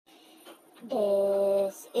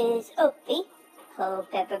This is Opie. Hope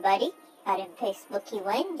everybody out in Facebooky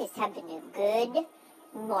land is having a good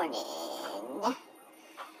morning.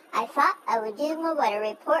 I thought I would do my weather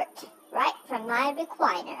report right from my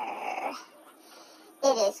recliner.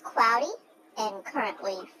 It is cloudy and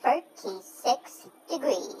currently 36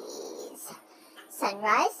 degrees.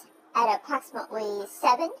 Sunrise at approximately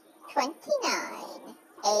 7:29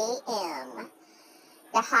 a.m.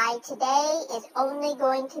 The high today is only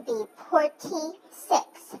going to be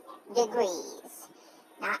 46 degrees.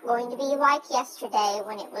 Not going to be like yesterday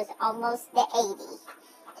when it was almost the 80.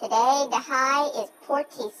 Today the high is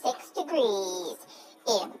 46 degrees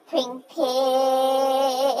in Springfield,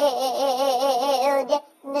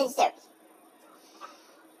 Missouri.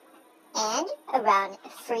 And around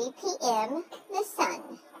 3 p.m. the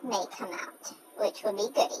sun may come out, which will be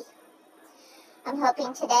goody. I'm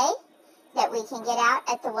hoping today that we can get out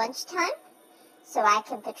at the lunchtime so I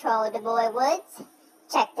can patrol the Boy Woods,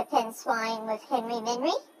 check the pen swine with Henry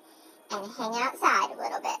Minry, and hang outside a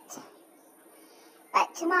little bit.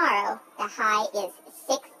 But tomorrow, the high is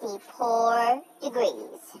 64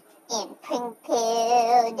 degrees in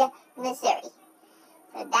Springfield, Missouri.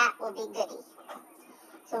 So that will be goody.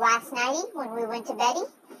 So last night, when we went to bed,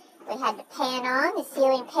 we had the pan on, the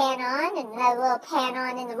ceiling pan on, and another little pan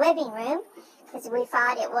on in the living room, because we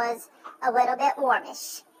thought it was a little bit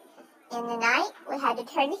warmish. In the night, we had to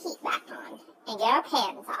turn the heat back on and get our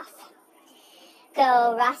pans off.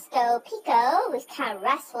 Go Roscoe Pico was kind of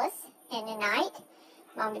restless in the night.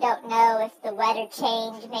 Mama don't know if the weather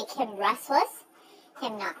change make him restless,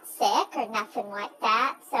 him not sick or nothing like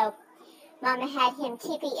that. So Mama had him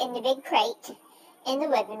teepee in the big crate in the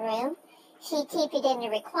living room. She teepeed in the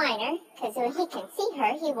recliner, because when he can see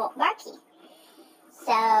her, he won't barky.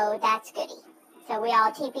 So that's goody. So we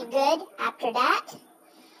all teepeed good after that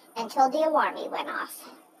until the alarmy went off.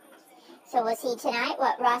 So we'll see tonight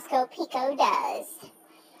what Roscoe Pico does,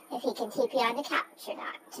 if he can teepee on the couch or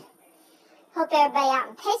not. Hope everybody out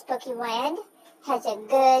in Facebooky land has a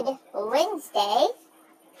good Wednesday.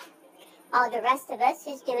 All the rest of us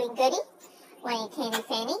is doing goody. Winnie Tanny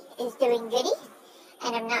Fanny is doing goody.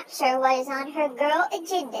 And I'm not sure what is on her girl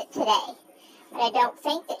agenda today. But I don't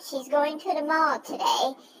think that she's going to the mall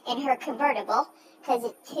today in her convertible because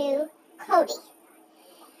it's too cozy.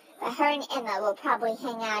 But her and Emma will probably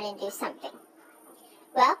hang out and do something.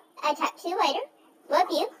 Well, I'll talk to you later.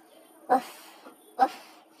 Love you. Woof, woof.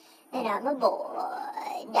 And I'm a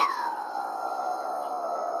boy. No.